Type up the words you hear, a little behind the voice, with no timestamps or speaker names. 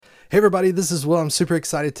Hey everybody, this is Will. I'm super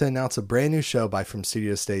excited to announce a brand new show by From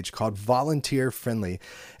Studio to Stage called Volunteer Friendly.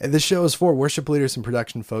 And this show is for worship leaders and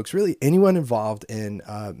production folks, really anyone involved in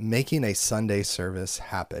making a Sunday service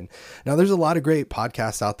happen. Now, there's a lot of great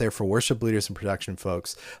podcasts out there for worship leaders and production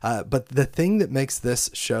folks, but the thing that makes this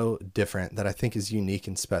show different that I think is unique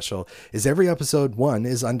and special is every episode one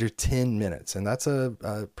is under 10 minutes. And that's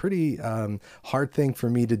a pretty hard thing for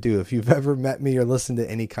me to do. If you've ever met me or listened to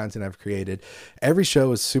any content I've created, every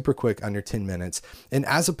show is super quick, under 10 minutes. And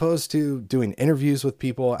as opposed to doing interviews with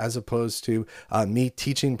people, as opposed to me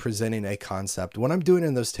teaching, presenting a concept, what I'm doing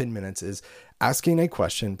in those 10 minutes is asking a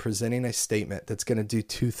question, presenting a statement that's going to do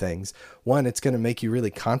two things. One, it's going to make you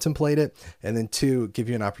really contemplate it. And then two, give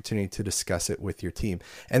you an opportunity to discuss it with your team.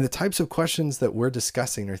 And the types of questions that we're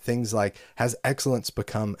discussing are things like, has excellence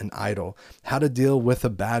become an idol? How to deal with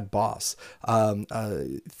a bad boss?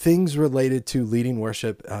 Things related to leading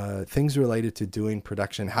worship, things related to doing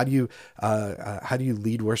production. How do you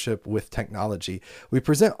lead worship with technology? We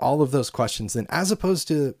present all of those questions. And as opposed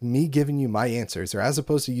to me giving you my answers, or as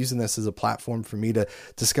opposed to using this as a platform for me to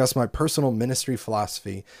discuss my personal ministry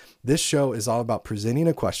philosophy, this show is all about presenting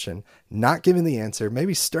a question, not giving the answer,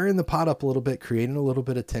 maybe stirring the pot up a little bit, creating a little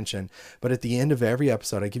bit of tension. But at the end of every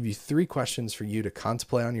episode, I give you 3 questions for you to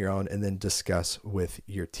contemplate on your own and then discuss with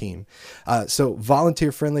your team. So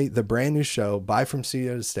Volunteer Friendly, the brand new show by From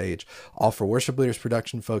Studio to Stage, all for worship leaders,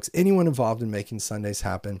 production folks, anyone involved in making Sundays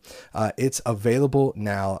happen. It's available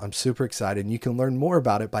now. I'm super excited. And you can learn more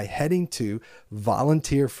about it by heading to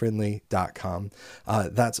volunteerfriendly.com.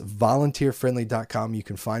 That's volunteerfriendly.com. You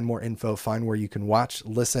can find more info, find where you can watch,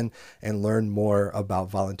 listen, and learn more about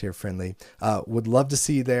Volunteer Friendly. Would love to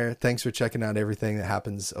see you there. Thanks for checking out everything that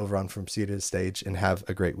happens over on From Studio to Stage, and have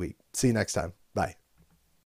a great week. See you next time. Bye.